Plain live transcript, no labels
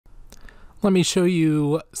Let me show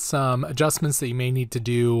you some adjustments that you may need to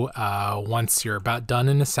do once you're about done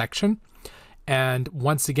in a section, and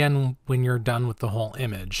once again when you're done with the whole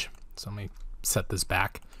image. So let me set this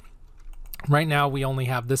back. Right now we only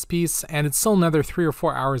have this piece, and it's still another 3 or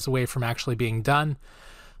 4 hours away from actually being done.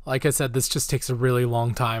 Like I said, this just takes a really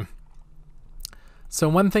long time. So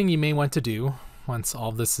one thing you may want to do once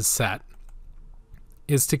all this is set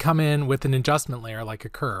is to come in with an adjustment layer like a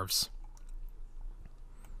curves.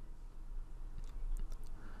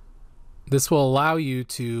 This will allow you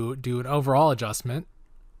to do an overall adjustment,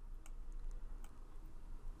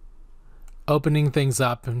 opening things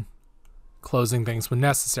up and closing things when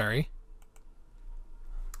necessary.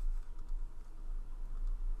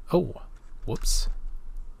 Oh, whoops.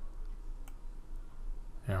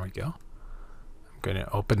 There we go. I'm going to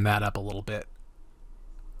open that up a little bit.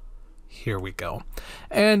 Here we go.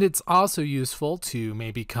 And it's also useful to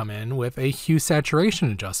maybe come in with a hue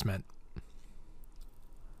saturation adjustment.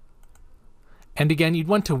 And again, you'd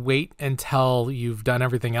want to wait until you've done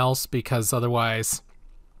everything else, because otherwise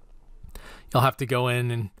you'll have to go in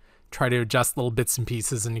and try to adjust little bits and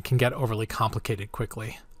pieces, and it can get overly complicated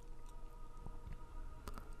quickly.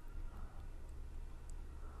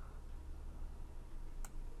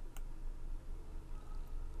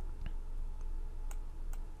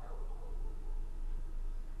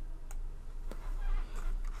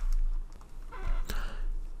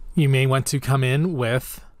 You may want to come in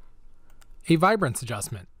with a vibrance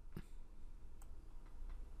adjustment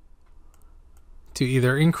to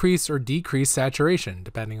either increase or decrease saturation,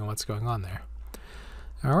 depending on what's going on there.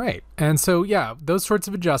 All right, and so yeah, those sorts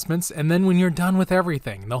of adjustments, and then when you're done with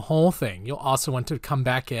everything, the whole thing, you'll also want to come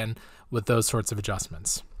back in with those sorts of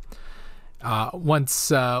adjustments.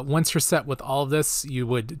 Once you're set with all of this, you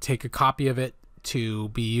would take a copy of it to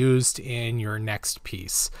be used in your next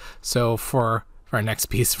piece. So for our next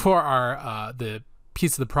piece, for our the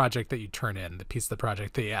piece of the project that you turn in, the piece of the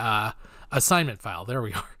project, the assignment file. There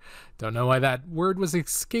we are. Don't know why that word was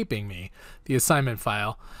escaping me. The assignment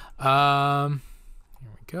file. Here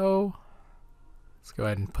we go. Let's go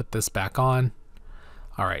ahead and put this back on.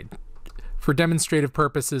 All right. For demonstrative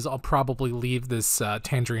purposes, I'll probably leave this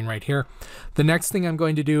tangerine right here. The next thing I'm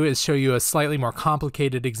going to do is show you a slightly more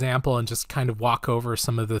complicated example and just kind of walk over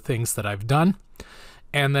some of the things that I've done.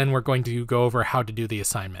 And then we're going to go over how to do the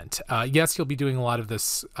assignment. Yes, you'll be doing a lot of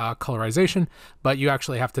this colorization, but you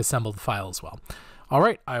actually have to assemble the file as well. All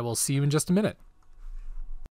right, I will see you in just a minute.